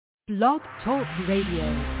Blog Talk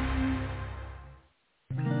Radio.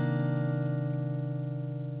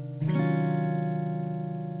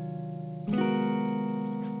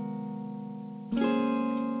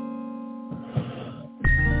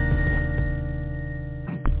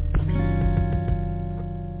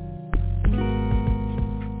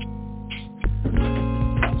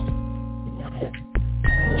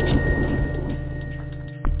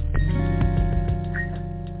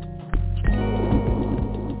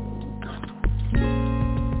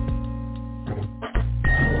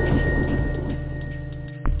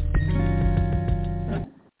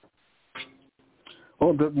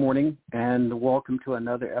 Well, good morning, and welcome to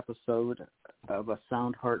another episode of A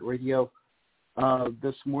Sound Heart Radio.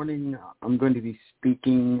 This morning, I'm going to be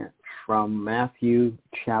speaking from Matthew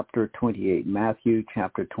chapter 28. Matthew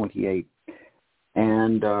chapter 28.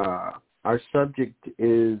 And our subject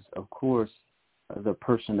is, of course, the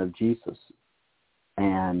person of Jesus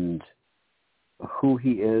and who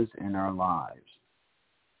he is in our lives.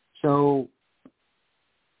 So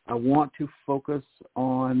I want to focus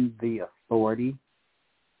on the authority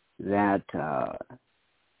that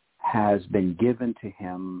has been given to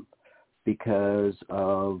him because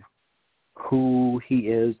of who he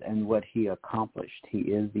is and what he accomplished. He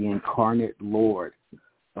is the incarnate Lord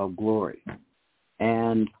of glory.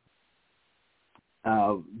 And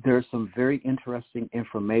there's some very interesting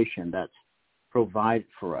information that's provided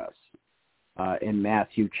for us in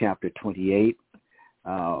Matthew chapter 28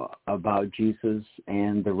 about Jesus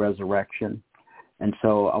and the resurrection. And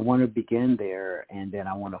so I want to begin there, and then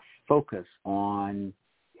I want to focus on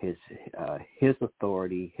his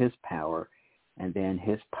authority, his power, and then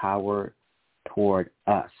his power toward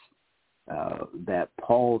us that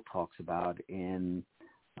Paul talks about in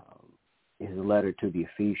his letter to the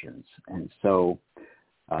Ephesians. And so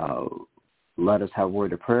let us have a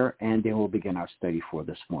word of prayer, and then we'll begin our study for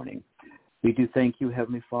this morning. We do thank you,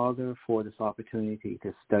 Heavenly Father, for this opportunity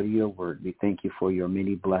to study your word. We thank you for your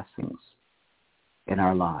many blessings in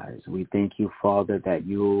our lives. We thank you, Father, that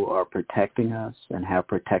you are protecting us and have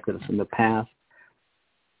protected us in the past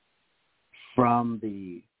from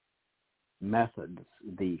the methods,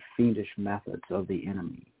 the fiendish methods of the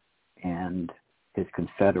enemy and his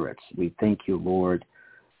confederates. We thank you, Lord,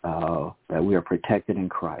 that we are protected in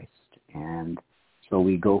Christ. And so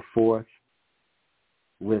we go forth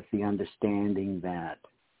with the understanding that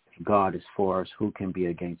if God is for us, who can be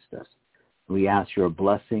against us? We ask your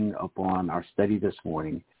blessing upon our study this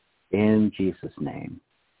morning in Jesus' name.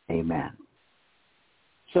 Amen.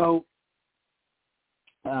 So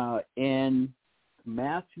in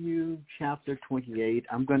Matthew chapter 28,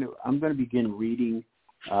 I'm going to begin reading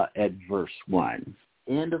at verse 1.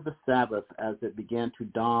 End of the Sabbath, as it began to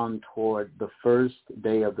dawn toward the first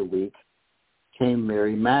day of the week, came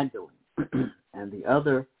Mary Magdalene and the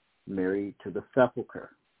other Mary to the sepulchre.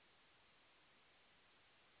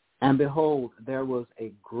 And behold, there was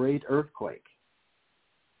a great earthquake,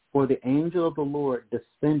 for the angel of the Lord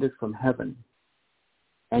descended from heaven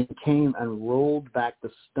and came and rolled back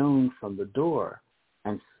the stone from the door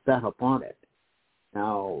and sat upon it.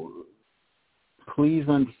 Now, please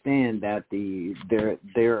understand that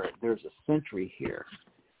there's a sentry here,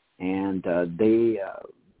 and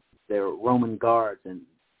they're Roman guards, and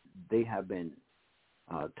they have been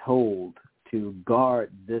told to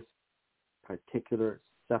guard this particular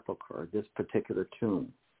sepulcher, this particular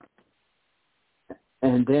tomb.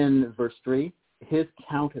 And then verse 3, his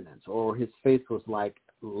countenance or his face was like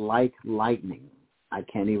lightning. I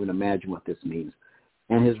can't even imagine what this means.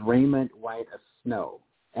 And his raiment white as snow.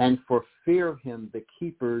 And for fear of him, the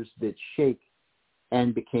keepers did shake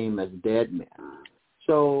and became as dead men.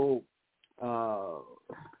 So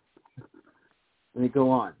let me go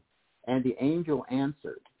on. And the angel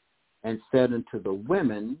answered and said unto the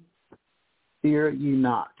women, fear ye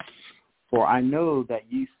not, for I know that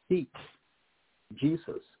ye seek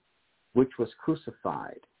Jesus, which was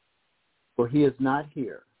crucified. For he is not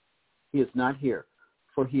here. He is not here,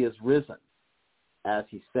 for he is risen, as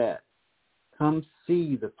he said. Come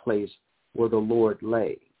see the place where the Lord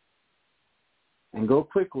lay. And go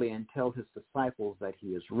quickly and tell his disciples that he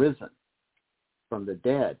is risen from the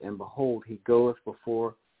dead. And behold, he goeth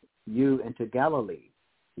before you into Galilee.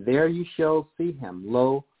 There you shall see him.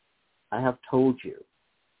 Lo, I have told you.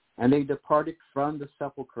 And they departed from the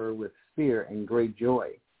sepulchre with fear and great joy,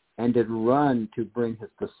 and did run to bring his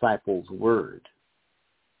disciples word.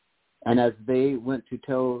 And as they went to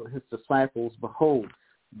tell his disciples, behold,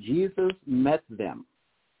 Jesus met them,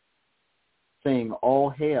 saying, all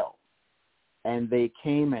hail. And they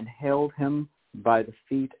came and held him by the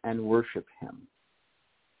feet and worshipped him.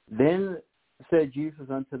 Then said Jesus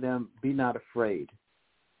unto them, be not afraid.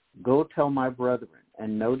 Go tell my brethren,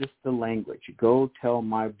 and notice the language, go tell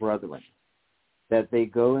my brethren that they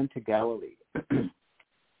go into Galilee,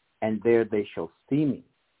 and there they shall see me.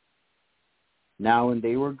 Now when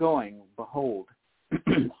they were going, behold,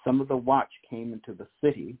 some of the watch came into the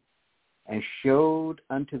city and showed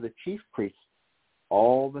unto the chief priests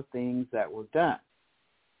all the things that were done.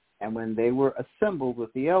 And when they were assembled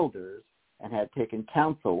with the elders and had taken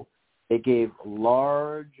counsel, they gave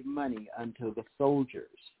large money unto the soldiers,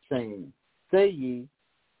 saying, Say ye,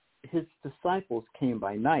 his disciples came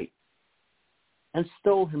by night and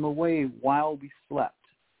stole him away while we slept.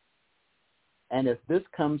 And if this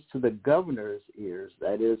comes to the governor's ears,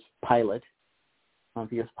 that is Pilate,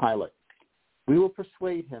 Pontius Pilate, we will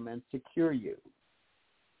persuade him and secure you.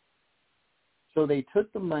 So they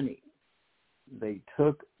took the money. They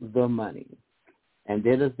took the money and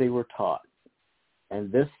did as they were taught.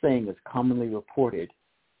 And this thing is commonly reported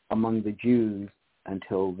among the Jews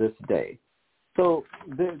until this day. So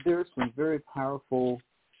there's some very powerful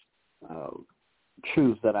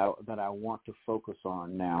truths that I want to focus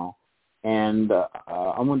on now. And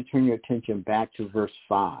I want to turn your attention back to verse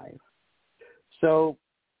 5. So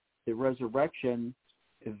the resurrection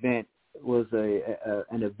event was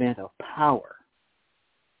an event of power.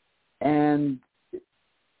 And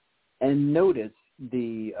notice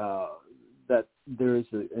that there's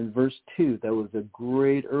in verse 2 there was a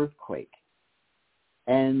great earthquake,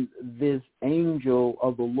 and this angel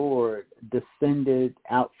of the Lord descended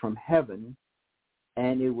out from heaven,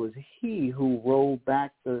 and it was he who rolled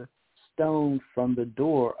back the stone from the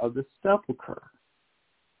door of the sepulcher,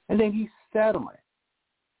 and then he sat on it.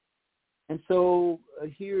 And so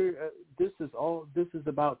here, this is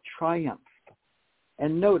about triumph.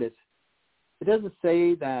 And notice, it doesn't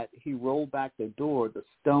say that he rolled back the door, the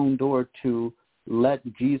stone door, to let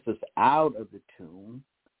Jesus out of the tomb.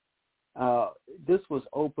 This was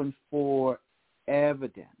open for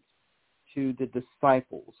evidence to the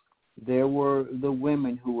disciples. There were the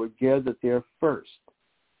women who were gathered there first.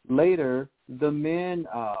 Later, the men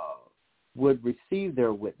would receive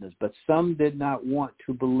their witness, but some did not want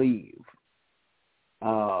to believe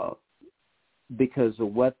because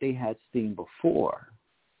of what they had seen before.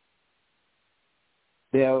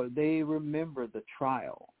 They remember the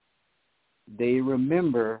trial. They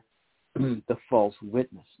remember the false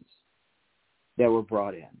witnesses that were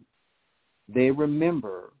brought in. They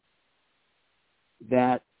remember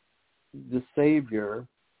that the Savior,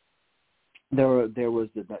 there was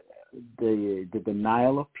the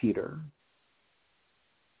denial of Peter,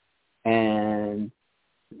 and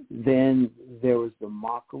then there was the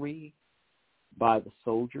mockery by the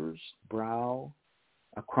soldiers' brow,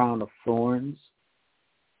 a crown of thorns,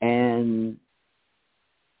 and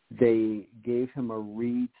they gave him a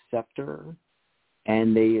reed scepter,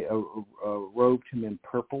 and they robed him in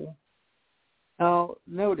purple. Now,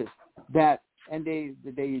 notice that, and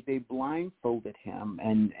they blindfolded him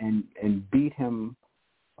and beat him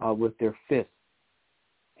with their fists,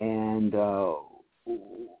 and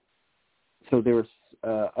so there was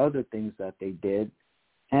other things that they did,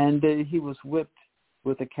 and he was whipped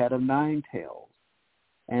with a cat of nine tails.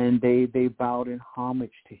 And they bowed in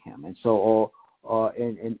homage to him, and so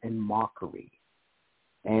in mockery.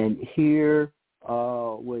 And here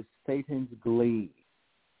was Satan's glee,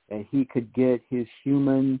 and he could get his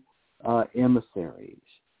human emissaries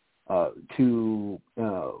to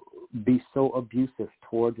be so abusive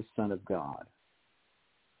toward the Son of God.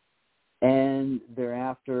 And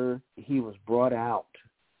thereafter, he was brought out,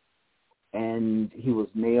 and he was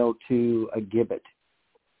nailed to a gibbet,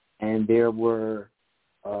 and there were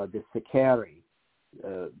the Sicarii,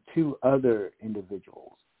 two other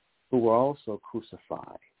individuals who were also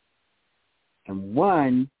crucified. And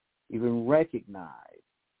one even recognized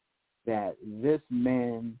that this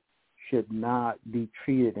man should not be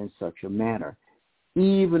treated in such a manner.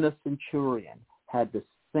 Even a centurion had the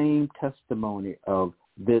same testimony of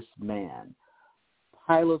this man.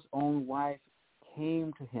 Pilate's own wife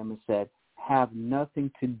came to him and said, "Have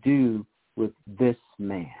nothing to do with this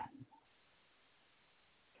man."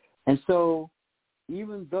 And so,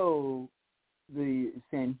 even though the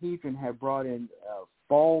Sanhedrin had brought in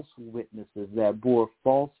false witnesses that bore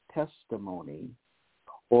false testimony,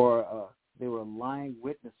 or they were lying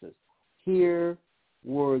witnesses, here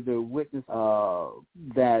were the witnesses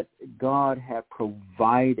that God had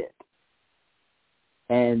provided.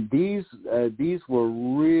 And these were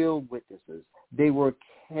real witnesses. They were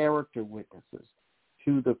character witnesses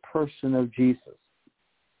to the person of Jesus.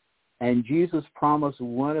 And Jesus promised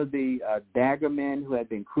one of the dagger men who had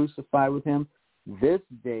been crucified with him, "This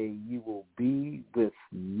day you will be with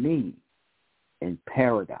me in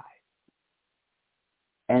paradise."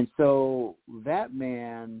 And so that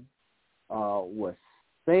man was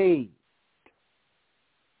saved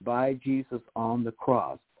by Jesus on the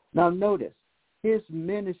cross. Now notice, his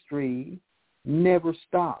ministry never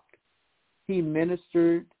stopped. He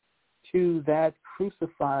ministered to that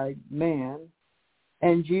crucified man,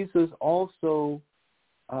 and Jesus also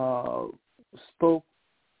spoke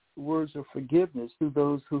words of forgiveness to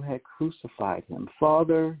those who had crucified him.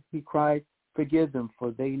 Father, he cried, forgive them,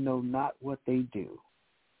 for they know not what they do.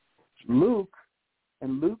 Luke,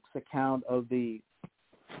 in Luke's account of the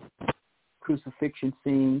crucifixion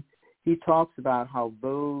scene, he talks about how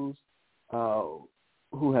those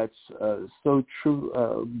who had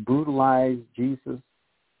brutalized Jesus,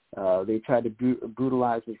 they tried to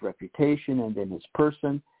brutalize his reputation and then his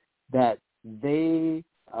person, that they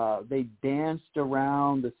danced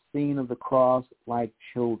around the scene of the cross like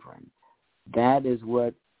children. That is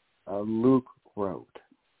what Luke wrote.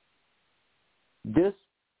 This,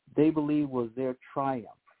 they believe, was their triumph.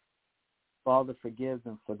 Father, forgive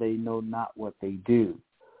them, for they know not what they do.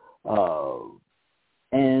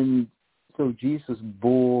 And so Jesus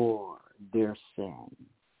bore their sin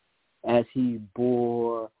as he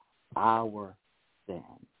bore our sin.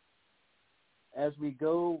 As we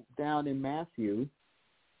go down in Matthew,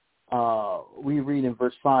 we read in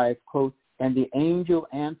verse 5, quote, and the angel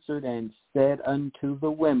answered and said unto the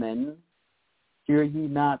women, fear ye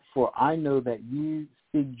not, for I know that ye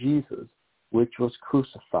seek Jesus, which was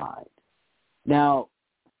crucified. Now,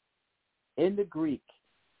 in the Greek,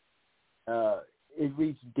 it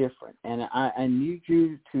reads different, and I need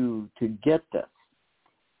you to get this,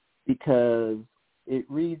 because it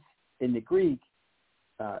reads in the Greek,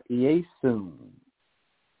 Iesun,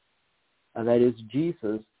 that is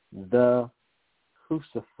Jesus the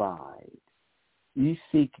crucified. You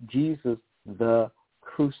seek Jesus the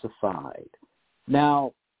crucified.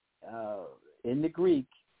 Now, in the Greek,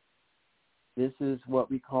 this is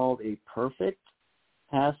what we call a perfect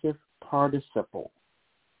passive participle.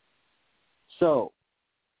 So,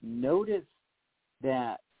 notice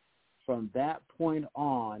that from that point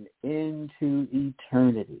on into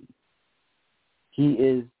eternity, he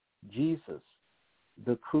is Jesus,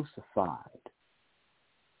 the crucified.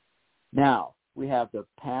 Now, we have the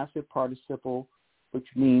passive participle, which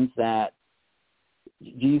means that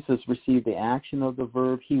Jesus received the action of the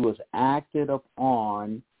verb. He was acted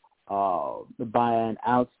upon by an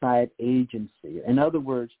outside agency. In other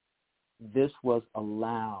words, this was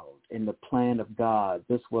allowed in the plan of God.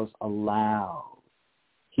 This was allowed.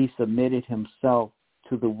 He submitted himself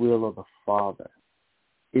to the will of the Father.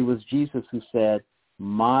 It was Jesus who said,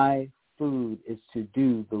 my food is to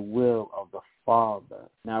do the will of the Father.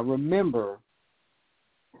 Now remember,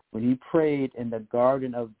 when he prayed in the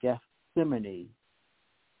Garden of Gethsemane,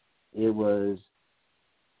 it was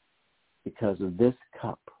because of this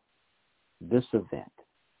cup, this event.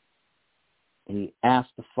 And he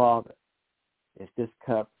asked the Father if this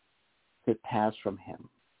cup could pass from him.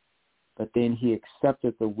 But then he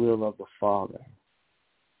accepted the will of the Father.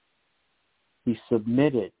 He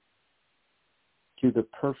submitted to the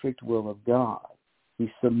perfect will of God.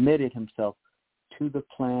 He submitted himself to the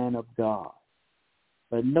plan of God.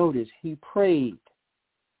 But notice, he prayed.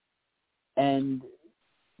 And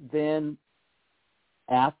then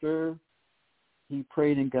after he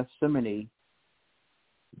prayed in Gethsemane,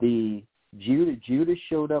 Judas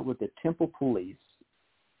showed up with the temple police,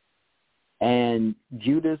 and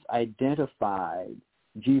Judas identified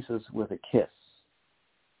Jesus with a kiss.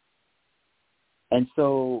 And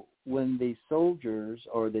so when the soldiers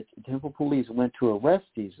or the temple police went to arrest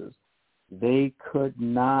Jesus, they could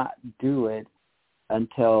not do it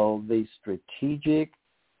until the strategic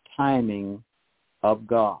timing of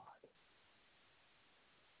God.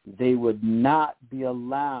 They would not be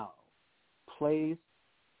allowed to place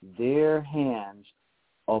their hands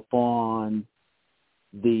upon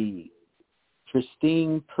the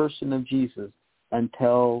pristine person of Jesus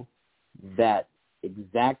until that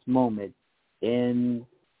exact moment in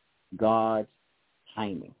God's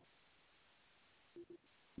timing.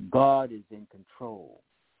 God is in control.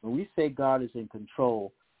 When we say God is in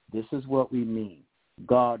control, this is what we mean.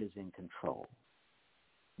 God is in control.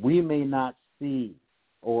 We may not see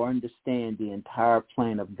or understand the entire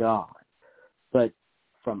plan of God, but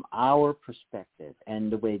from our perspective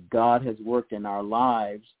and the way God has worked in our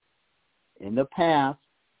lives in the past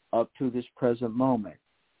up to this present moment,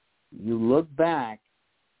 you look back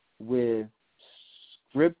with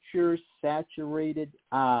Scripture-saturated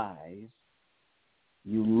eyes,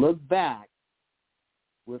 you look back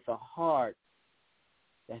with a heart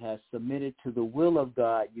that has submitted to the will of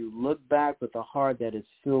God. You look back with a heart that is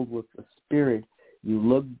filled with the Spirit. You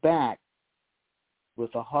look back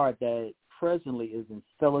with a heart that presently is in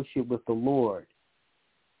fellowship with the Lord,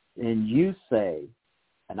 and you say,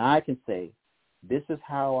 and I can say, this is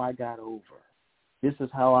how I got over. This is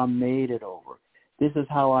how I made it over. This is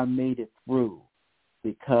how I made it through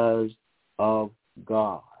because of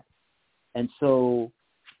God. And so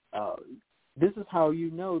this is how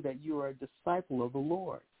you know that you are a disciple of the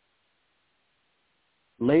Lord.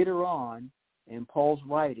 Later on in Paul's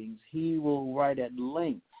writings, he will write at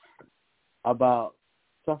length about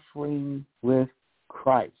suffering with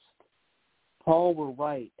Christ. Paul will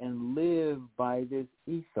write and live by this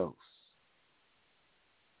ethos.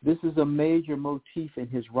 This is a major motif in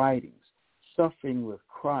his writings, suffering with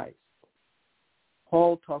Christ.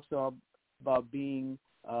 Paul talks about being,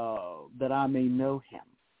 that I may know him,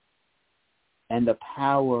 and the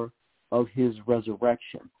power of his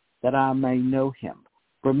resurrection, that I may know him.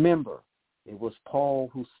 Remember, it was Paul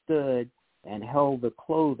who stood and held the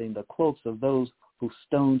cloaks of those who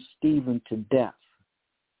stoned Stephen to death.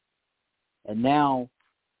 And now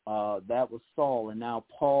that was Saul, and now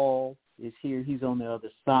Paul is here. He's on the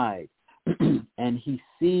other side, and he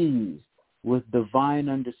sees with divine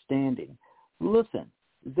understanding. Listen,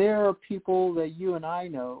 there are people that you and I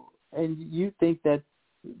know, and you think that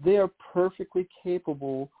they are perfectly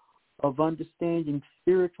capable of understanding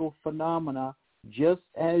spiritual phenomena just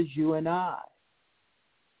as you and I.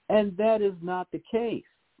 And that is not the case.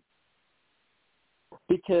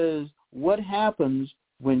 Because what happens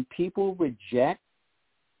when people reject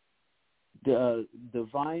the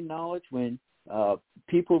divine knowledge, when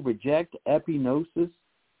people reject epignosis,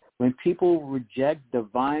 when people reject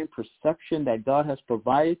divine perception that God has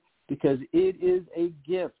provided, because it is a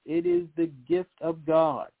gift. It is the gift of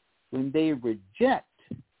God. When they reject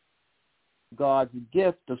God's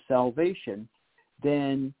gift of salvation,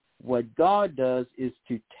 then what God does is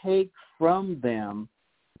to take from them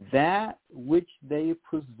that which they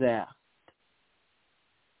possess.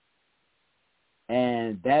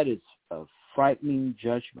 And that is a frightening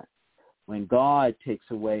judgment when God takes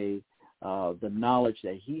away the knowledge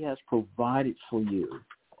that he has provided for you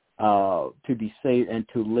to be saved and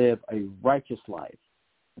to live a righteous life.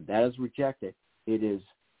 That is rejected. It is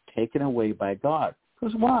taken away by God.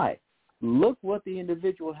 Because why? Look what the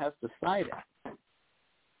individual has decided.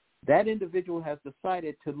 That individual has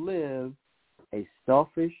decided to live a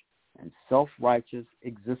selfish and self-righteous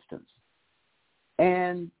existence.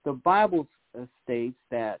 And the Bible states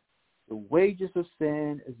that the wages of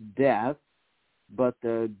sin is death, but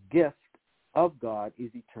the gift of God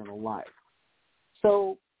is eternal life.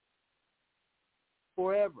 So,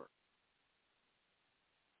 forever.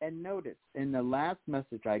 And notice, in the last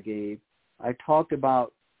message I gave, I talked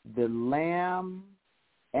about the Lamb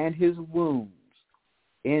and his wounds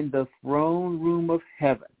in the throne room of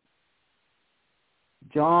heaven.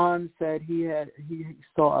 John said he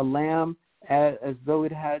saw a lamb as though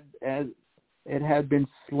it had been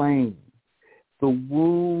slain. The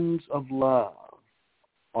wounds of love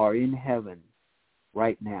are in heaven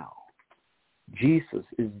right now. Jesus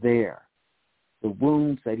is there. The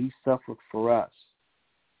wounds that he suffered for us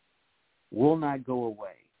will not go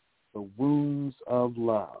away. The wounds of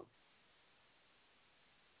love.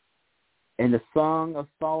 In the Song of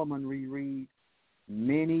Solomon we read,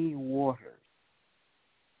 many waters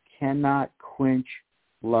cannot quench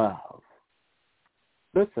love.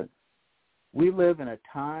 Listen, we live in a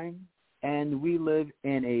time and we live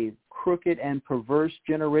in a crooked and perverse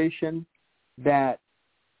generation that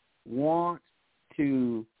wants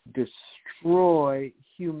to destroy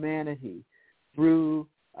humanity through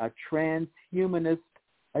a transhumanist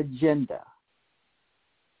agenda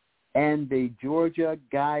and the Georgia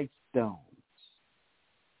Guidestones.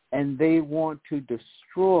 And they want to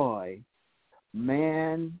destroy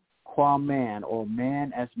man qua man, or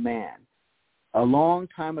man as man. A long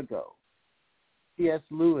time ago, C.S.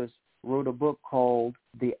 Lewis wrote a book called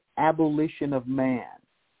The Abolition of Man.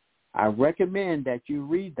 I recommend that you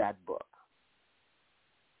read that book.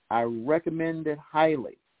 I recommend it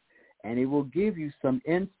highly, and it will give you some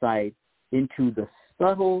insight into the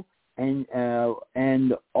subtle and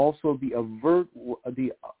also the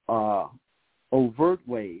overt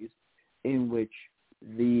ways in which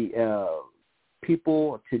the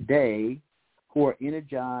people today who are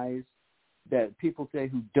energized, that people today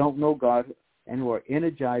who don't know God and who are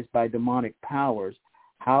energized by demonic powers,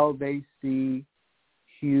 how they see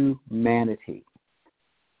humanity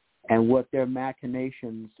and what their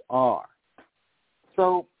machinations are.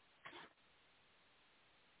 So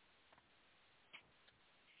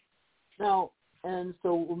now, and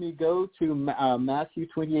so when we go to Matthew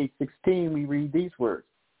 28:16, we read these words.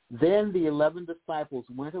 Then the 11 disciples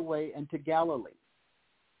went away into Galilee,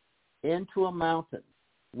 into a mountain,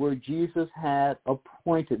 where Jesus had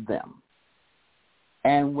appointed them.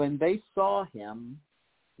 And when they saw him,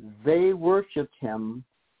 they worshipped him,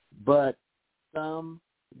 but some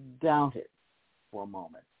doubted for a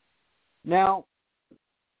moment. Now,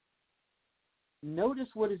 notice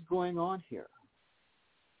what is going on here.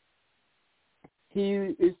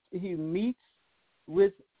 He meets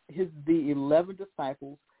with the 11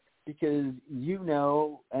 disciples because you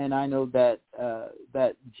know, and I know that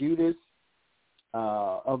that Judas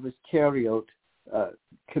of Iscariot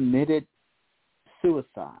committed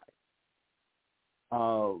suicide.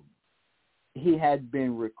 He had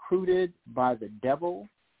been recruited by the devil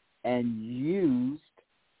and used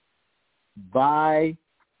by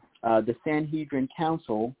the Sanhedrin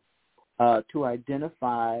Council to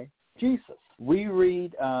identify Jesus. We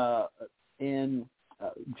read in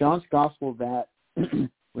John's Gospel that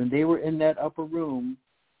when they were in that upper room,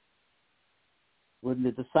 when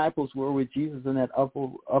the disciples were with Jesus in that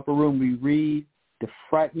upper room, we read the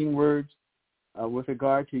frightening words with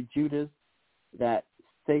regard to Judas, that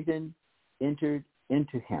Satan entered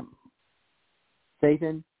into him.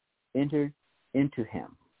 Satan entered into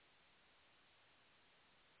him.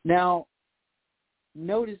 Now,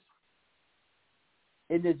 notice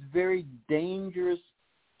in this very dangerous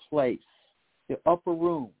place, the upper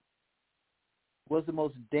room was the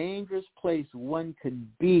most dangerous place one could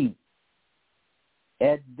be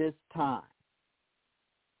at this time.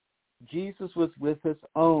 Jesus was with his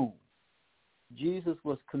own. Jesus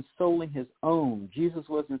was consoling his own. Jesus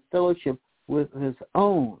was in fellowship with his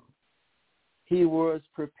own. He was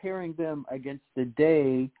preparing them against the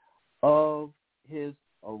day of his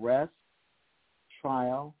arrest,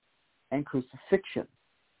 trial, and crucifixion.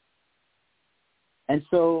 And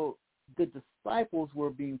so the disciples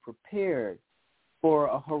were being prepared for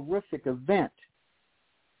a horrific event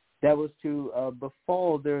that was to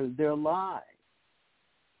befall their lives.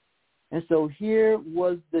 And so here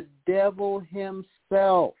was the devil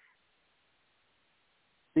himself.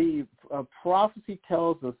 The prophecy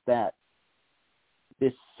tells us that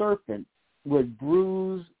the serpent would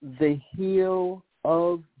bruise the heel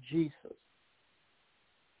of Jesus.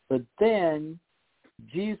 But then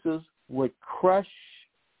Jesus would crush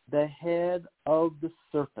the head of the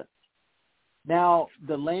serpent. Now,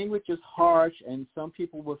 the language is harsh, and some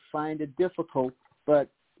people would find it difficult, but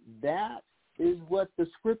that is what the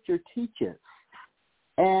Scripture teaches.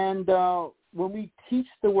 And when we teach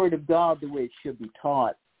the Word of God the way it should be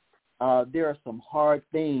taught, there are some hard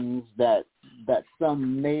things that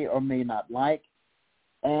some may or may not like,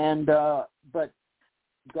 and but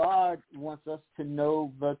God wants us to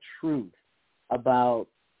know the truth about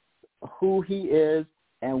who he is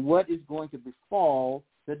and what is going to befall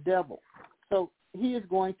the devil. So he is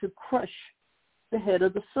going to crush the head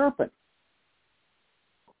of the serpent.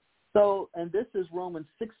 So, and this is Romans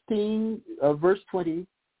 16, verse 20.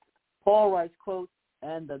 Paul writes, quote,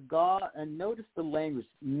 and notice the language,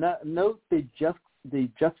 note the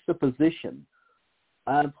juxtaposition.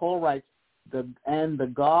 And Paul writes, and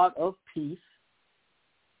the God of peace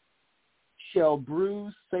shall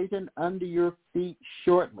bruise Satan under your feet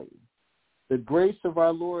shortly. The grace of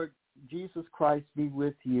our Lord Jesus Christ be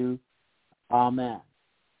with you. Amen.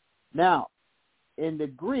 Now, in the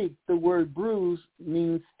Greek, the word bruise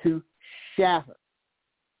means to shatter.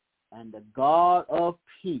 And the God of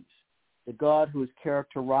peace, the God who is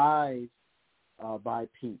characterized by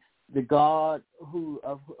peace, the God who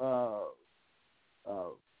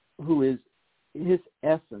is his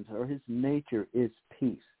essence or his nature is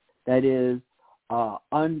peace. That is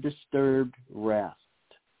undisturbed rest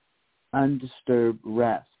and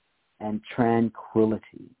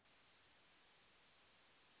tranquility.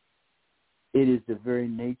 It is the very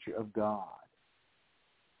nature of God.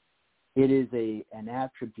 It is an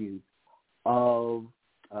attribute of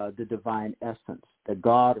the divine essence. The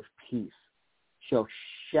God of peace shall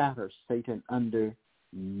shatter Satan under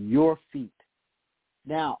your feet.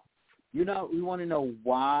 Now, we want to know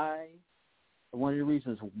why. One of the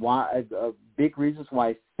reasons why, big reasons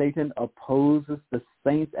why Satan opposes the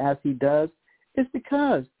saints as he does, is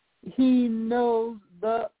because he knows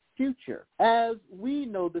the future, as we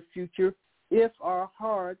know the future if our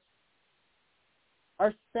hearts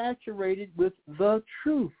are saturated with the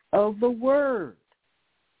truth of the Word.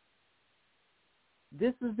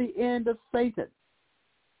 This is the end of Satan.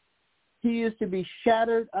 He is to be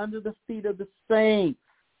shattered under the feet of the saints,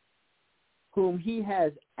 whom he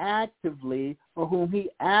actively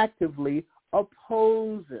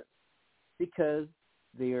opposes because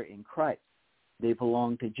they are in Christ. They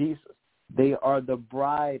belong to Jesus. They are the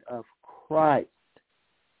bride of Christ.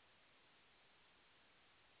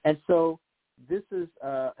 And so this is,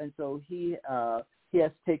 he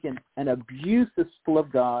has taken an abusive people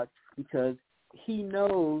of God because he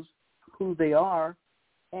knows who they are,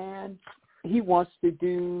 and he wants to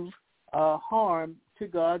do harm to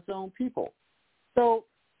God's own people. So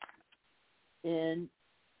in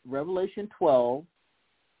Revelation 12,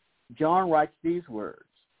 John writes these words,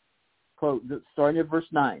 quote, starting at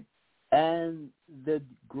verse 9, "And the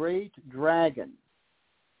great dragon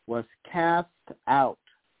was cast out,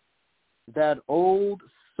 that old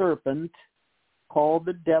serpent called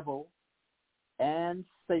the devil and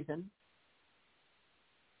Satan,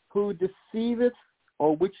 who deceiveth,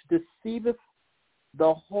 or which deceiveth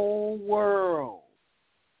the whole world."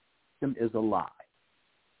 Is a lie.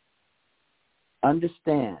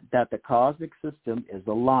 Understand that the cosmic system is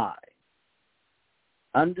a lie.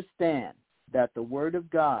 Understand that the Word of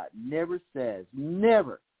God never says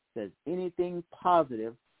anything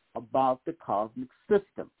positive about the cosmic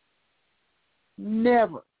system.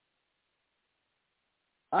 Never.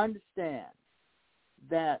 Understand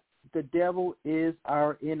that the devil is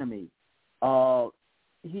our enemy.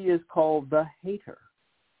 He is called the hater.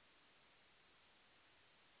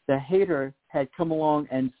 The hater had come along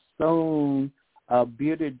and sown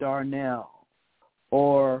bearded darnel,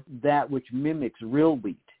 or that which mimics real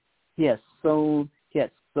wheat. He had sown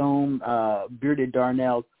bearded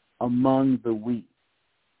darnels among the wheat.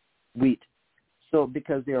 So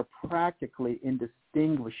because they are practically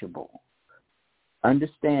indistinguishable.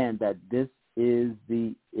 Understand that this is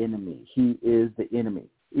the enemy. He is the enemy.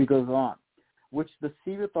 He goes on, "which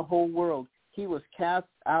deceiveth the whole world. He was cast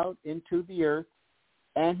out into the earth,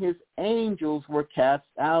 and his angels were cast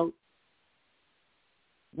out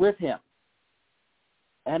with him.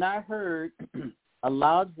 And I heard a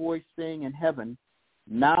loud voice saying in heaven,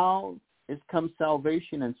 Now is come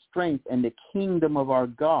salvation and strength and the kingdom of our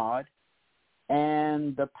God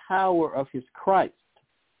and the power of his Christ."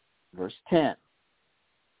 Verse 10.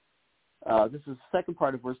 This is the second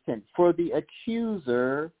part of verse 10. "For the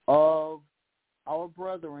accuser of our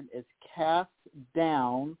brethren is cast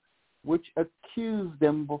down, which accuse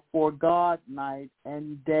them before God night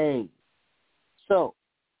and day." So,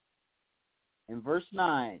 in verse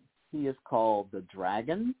 9, he is called the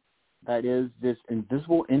dragon. That is this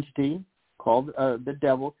invisible entity called the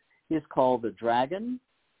devil. He is called the dragon,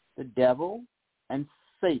 the devil, and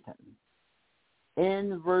Satan.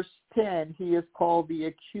 In verse 10, he is called the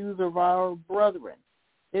accuser of our brethren.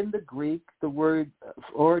 In the Greek, the word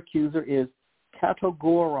for accuser is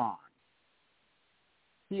katagoron.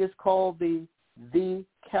 He is called the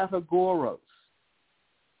katagoros,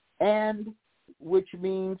 and which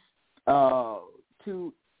means the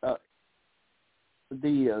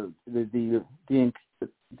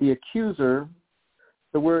accuser.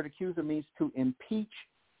 The word accuser means to impeach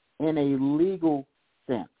in a legal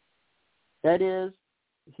sense. That is,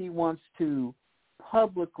 he wants to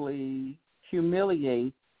publicly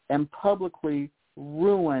humiliate and publicly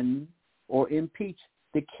ruin or impeach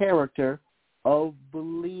the character of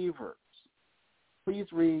believers.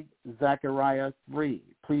 Please read Zechariah 3.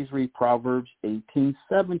 Please read Proverbs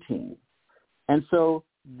 18:17. And so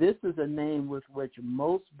this is a name with which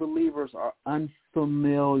most believers are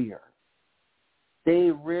unfamiliar. They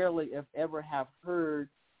rarely, if ever, have heard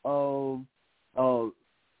of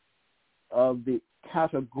the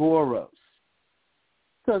categoros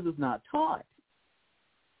because it's not taught.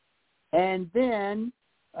 And then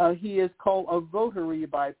he is called a votary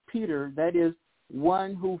by Peter. That is,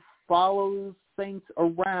 one who follows saints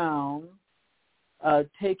around,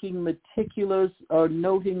 taking meticulous or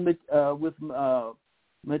noting with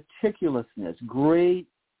meticulousness, great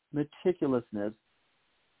meticulousness,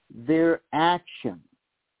 their action,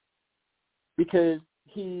 because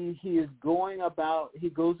he goes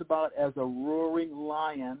about as a roaring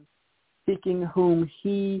lion, seeking whom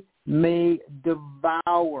he may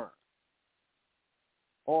devour,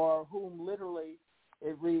 or whom literally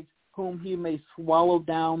it reads, whom he may swallow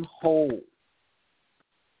down whole.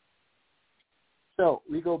 So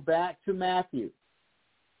we go back to Matthew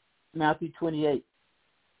 28,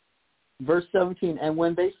 verse 17. "And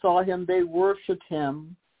when they saw him, they worshipped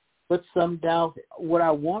him, but some doubted." What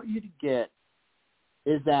I want you to get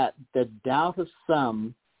is that the doubt of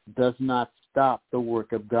some does not stop the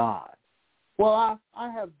work of God. Well, I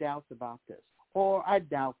have doubts about this, or I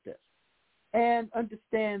doubt this. And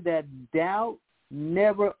understand that doubt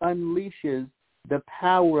never unleashes the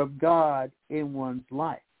power of God in one's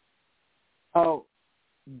life.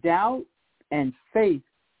 Doubt and faith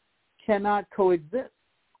cannot coexist.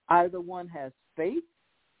 Either one has faith,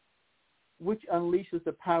 which unleashes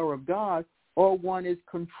the power of God, or one is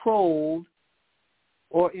controlled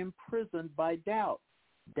or imprisoned by doubt.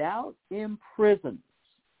 Doubt imprisons.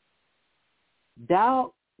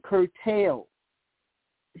 Doubt curtails,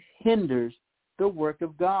 hinders the work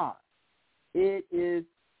of God. It is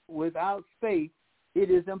without faith, it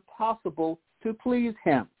is impossible to please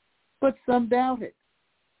him. But some doubt it.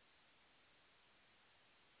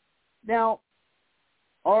 Now,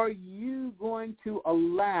 are you going to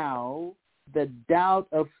allow the doubt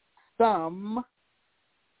of some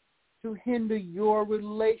to hinder your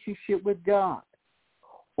relationship with God?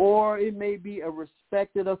 Or it may be a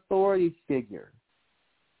respected authority figure.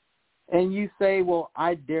 And you say, well,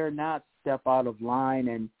 I dare not step out of line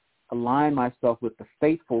and align myself with the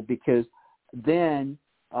faithful, because then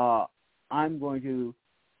I'm going to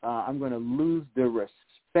lose the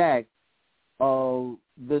respect of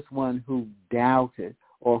this one who doubted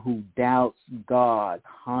or who doubts God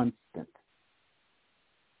constant.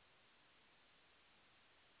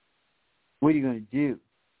 What are you going to do?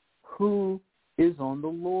 Who is on the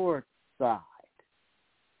Lord's side?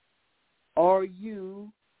 Are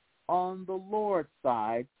you on the Lord's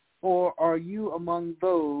side, or are you among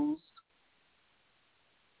those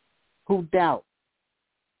who doubt?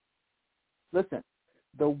 Listen,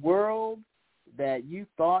 the world that you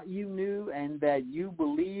thought you knew and that you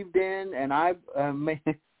believed in, and I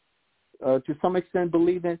to some extent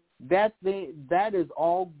believed in, that is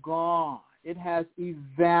all gone. It has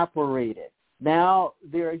evaporated. Now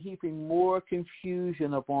they're heaping more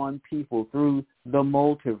confusion upon people through the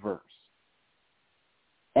multiverse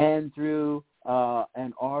and through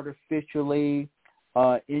an artificially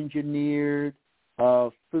engineered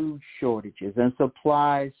food shortages and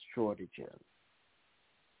supply shortages,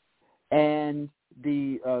 and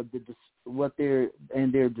they're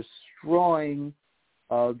destroying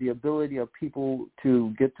the ability of people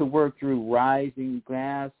to get to work through rising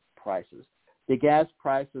gas prices. The gas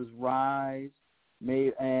prices rise,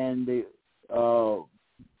 and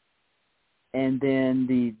then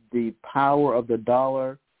the power of the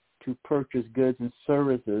dollar to purchase goods and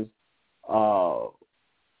services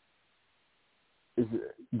is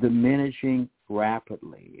diminishing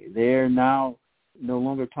rapidly. They're now no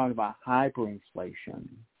longer talking about hyperinflation.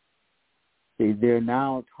 They're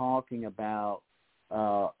now talking about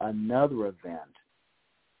another event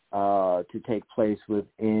to take place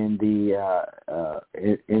within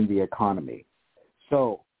the economy.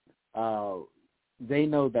 So they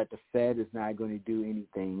know that the Fed is not going to do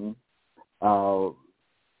anything,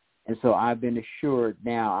 and so I've been assured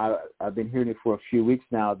now. I've been hearing it for a few weeks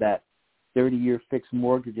now that 30-year fixed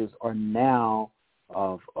mortgages are now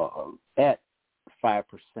at 5%.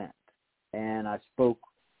 And I spoke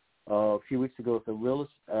a few weeks ago with a real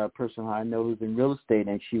person I know who's in real estate,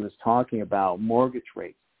 and she was talking about mortgage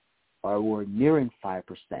rates were nearing 5%.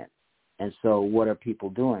 And so what are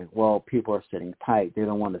people doing? Well, people are sitting tight. They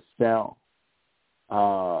don't want to sell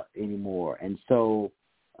anymore. And so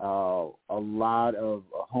a lot of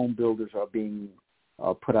home builders are being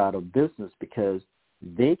put out of business because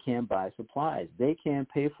they can't buy supplies. They can't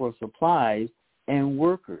pay for supplies and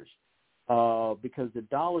workers because the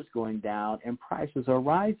dollar's going down and prices are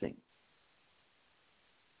rising.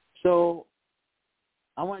 So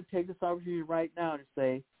I want to take this opportunity right now to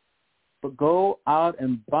say, but go out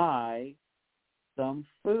and buy some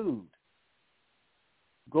food.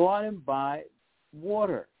 Go out and buy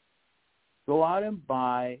water. Go out and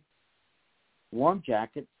buy warm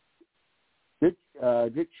jackets, good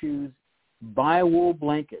shoes, buy wool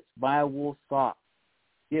blankets, buy wool socks,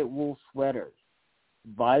 get wool sweaters,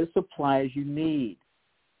 buy the supplies you need.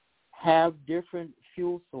 Have different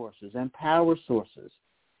fuel sources and power sources.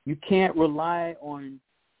 You can't rely on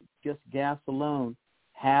just gas alone.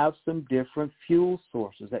 Have some different fuel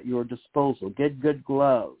sources at your disposal. Get good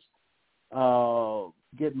gloves.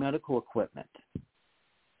 Get medical equipment.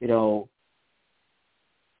 You know,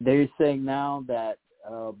 they're saying now that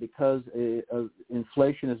because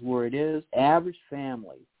inflation is where it is, average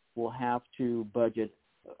family will have to budget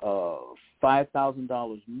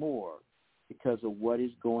 $5,000 more because of what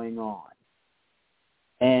is going on.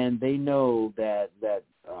 And they know that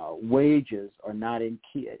wages are not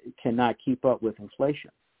cannot keep up with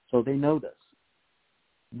inflation. So they know this.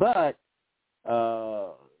 But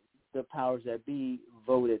the powers that be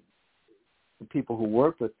voted the people who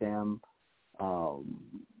work with them,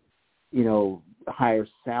 higher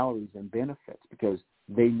salaries and benefits because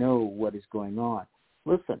they know what is going on.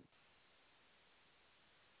 Listen,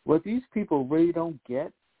 what these people really don't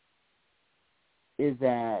get is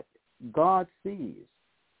that God sees.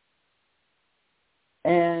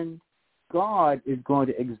 And God is going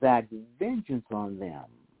to exact vengeance on them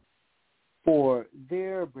for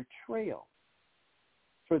their betrayal,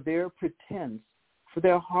 for their pretense, for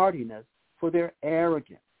their hardiness, for their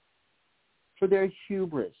arrogance, for their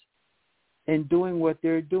hubris, in doing what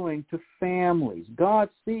they're doing to families. God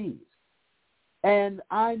sees. And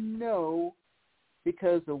I know,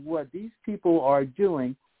 because of what these people are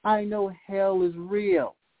doing, I know hell is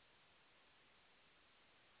real.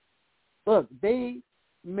 Look, they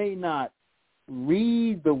may not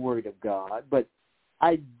read the Word of God, but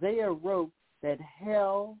Isaiah wrote that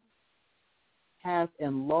hell hath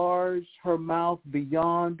enlarged her mouth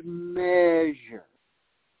beyond measure.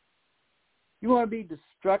 You want to be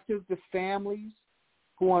destructive to families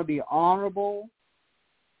who want to be honorable,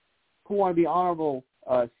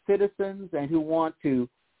 citizens, and who want to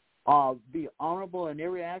be honorable in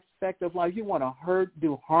every aspect of life. You want to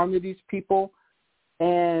do harm to these people,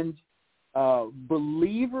 and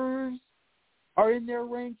believers are in their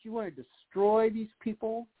ranks. You want to destroy these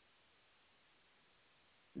people.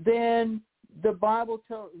 Then the Bible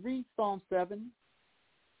read Psalm 7.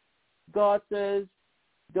 God says,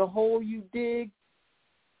 the hole you dig,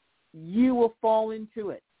 you will fall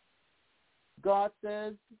into it. God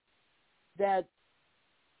says that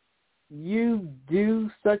you do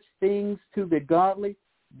such things to the godly,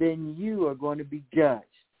 then you are going to be judged.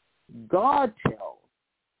 God tells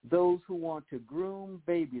those who want to groom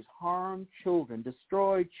babies, harm children,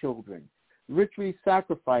 destroy children, ritually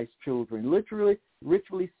sacrifice children,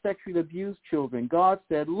 ritually sexually abuse children. God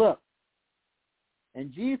said, look,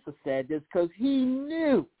 and Jesus said this because he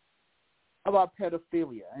knew about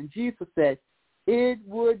pedophilia. And Jesus said, it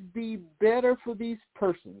would be better for these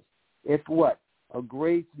persons if what? A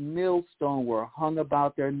great millstone were hung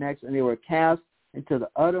about their necks and they were cast into the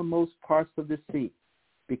uttermost parts of the sea,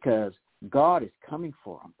 because God is coming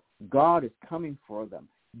for them. God is coming for them.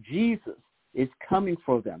 Jesus is coming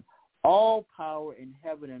for them. All power in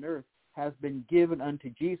heaven and earth has been given unto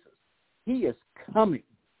Jesus. He is coming.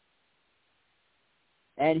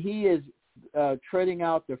 And he is treading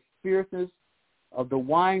out the fierceness of the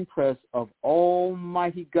winepress of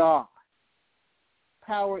Almighty God.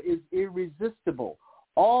 Power is irresistible.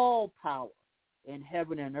 All power in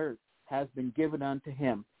heaven and earth has been given unto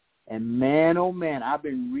him. And man, oh man, I've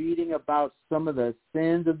been reading about some of the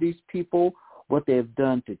sins of these people, what they've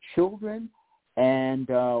done to children, and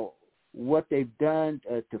what they've done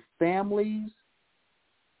to families.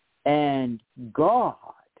 And God,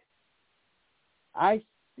 I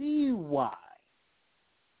see why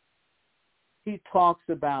he talks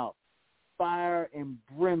about fire and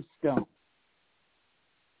brimstone.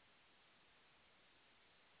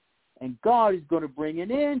 And God is going to bring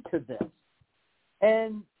an end to this.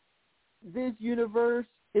 And this universe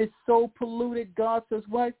is so polluted. God says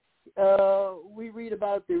what? We read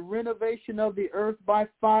about the renovation of the earth by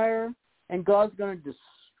fire, and God's going to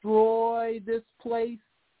destroy this place.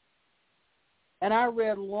 And I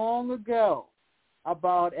read long ago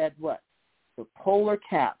about at what? The polar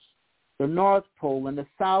caps, the North Pole and the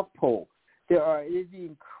South Pole. There is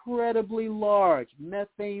incredibly large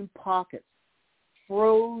methane pockets,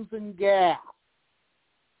 frozen gas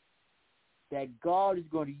that God is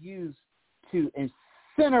going to use to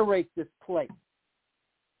incinerate this place.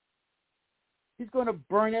 He's going to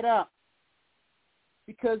burn it up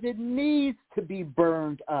because it needs to be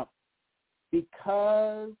burned up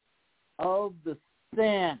because of the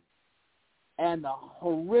sin and the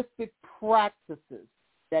horrific practices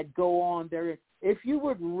that go on there. If you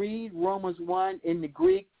would read Romans 1 in the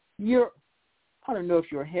Greek, I don't know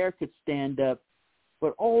if your hair could stand up,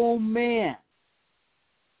 but oh man,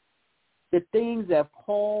 the things that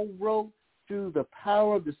Paul wrote through the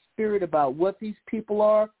power of the Spirit about what these people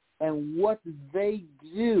are and what they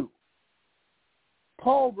do.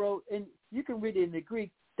 Paul wrote, and you can read it in the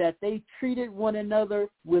Greek, that they treated one another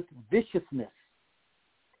with viciousness.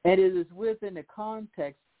 And it is within the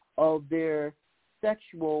context of their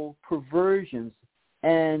sexual perversions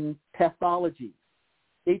and pathology.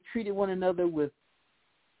 They treated one another with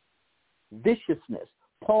viciousness.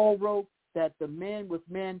 Paul wrote that the men with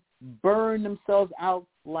men burn themselves out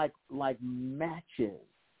like matches.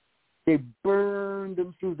 They burned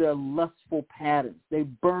them through their lustful patterns. They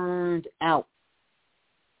burned out.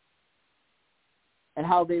 And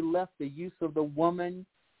how they left the use of the woman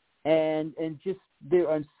and just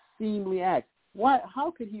their unseemly acts. Why?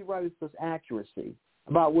 How could he write with such accuracy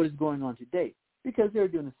about what is going on today? Because they were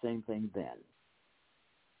doing the same thing then.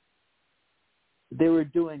 They were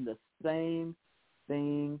doing the same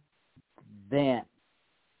thing then.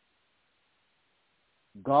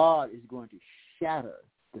 God is going to shatter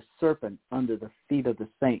the serpent under the feet of the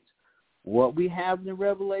saints. What we have in the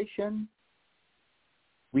Revelation,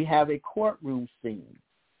 we have a courtroom scene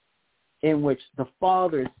in which the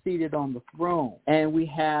Father is seated on the throne, and we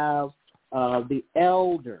have the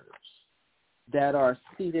elders that are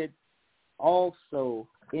seated also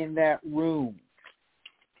in that room.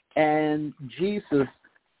 And Jesus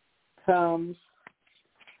comes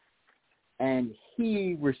and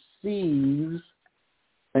he receives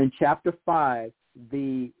in chapter 5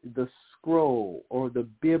 the scroll or the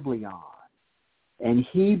biblion, and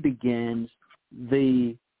he begins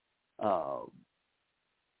the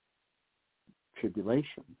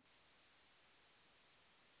tribulation.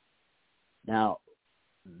 Now,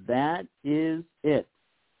 that is it.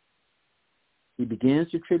 He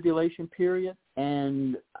begins the tribulation period,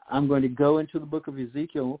 and I'm going to go into the book of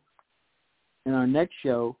Ezekiel in our next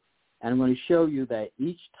show, and I'm going to show you that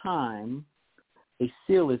each time a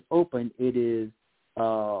seal is opened, it is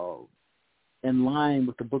in line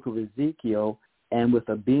with the book of Ezekiel and with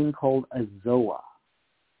a being called a Zoa.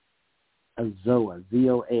 A Zoa,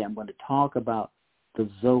 Z-O-A. I'm going to talk about the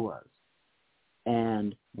Zoas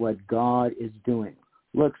and what God is doing.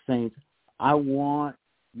 Look, saints, I want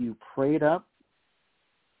you prayed up.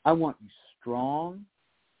 I want you strong.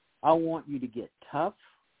 I want you to get tough.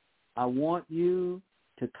 I want you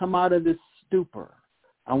to come out of this stupor.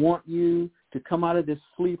 I want you to come out of this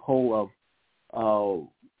sleep hole of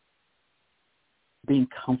being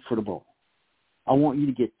comfortable. I want you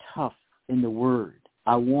to get tough in the Word.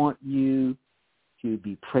 I want you to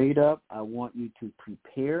be prayed up. I want you to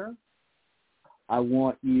prepare. I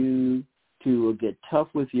want you to get tough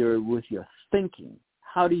with your thinking.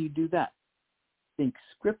 How do you do that? Think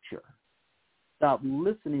Scripture. Stop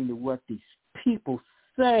listening to what these people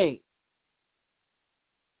say.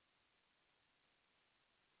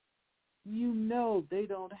 You know they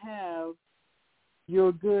don't have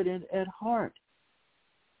your good at heart.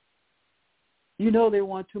 You know they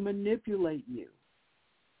want to manipulate you.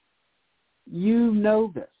 You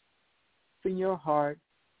know this. In your heart,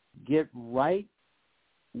 get right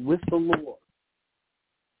with the Lord.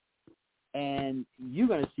 And you're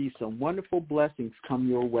going to see some wonderful blessings come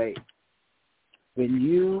your way. When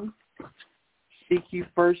you seek you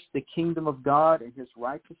first the kingdom of God and his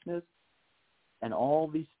righteousness, and all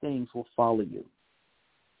these things will follow you.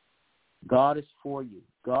 God is for you.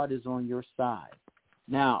 God is on your side.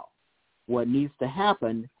 Now, what needs to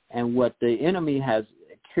happen and what the enemy has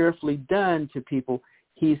carefully done to people,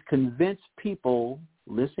 he's convinced people,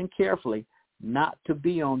 listen carefully, not to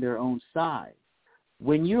be on their own side.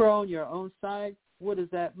 When you're on your own side, what does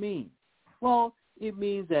that mean? Well, it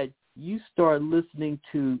means that you start listening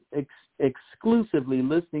to, exclusively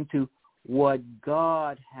listening to what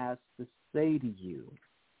God has to say to you.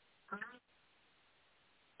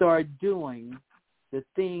 Start doing the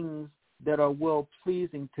things that are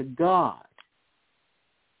well-pleasing to God.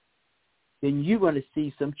 Then you're going to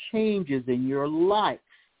see some changes in your life.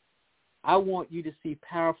 I want you to see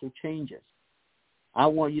powerful changes. I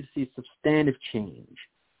want you to see substantive change.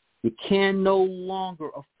 You can no longer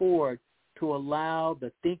afford to allow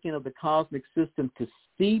the thinking of the cosmic system to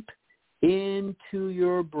seep into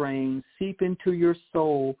your brain, seep into your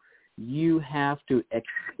soul. You have to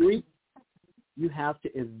excrete, you have to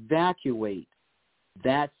evacuate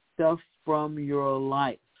that stuff from your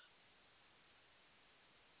life.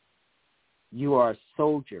 You are a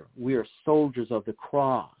soldier. We are soldiers of the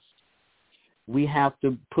cross. We have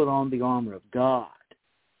to put on the armor of God.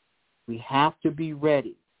 We have to be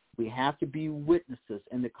ready. We have to be witnesses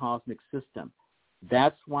in the cosmic system.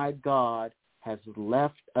 That's why God has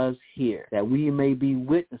left us here, that we may be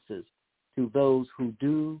witnesses to those who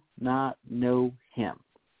do not know him.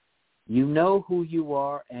 You know who you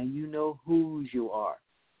are, and you know whose you are.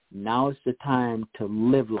 Now is the time to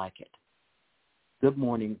live like it. Good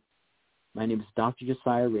morning. My name is Dr.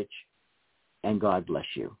 Josiah Rich, and God bless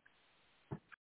you.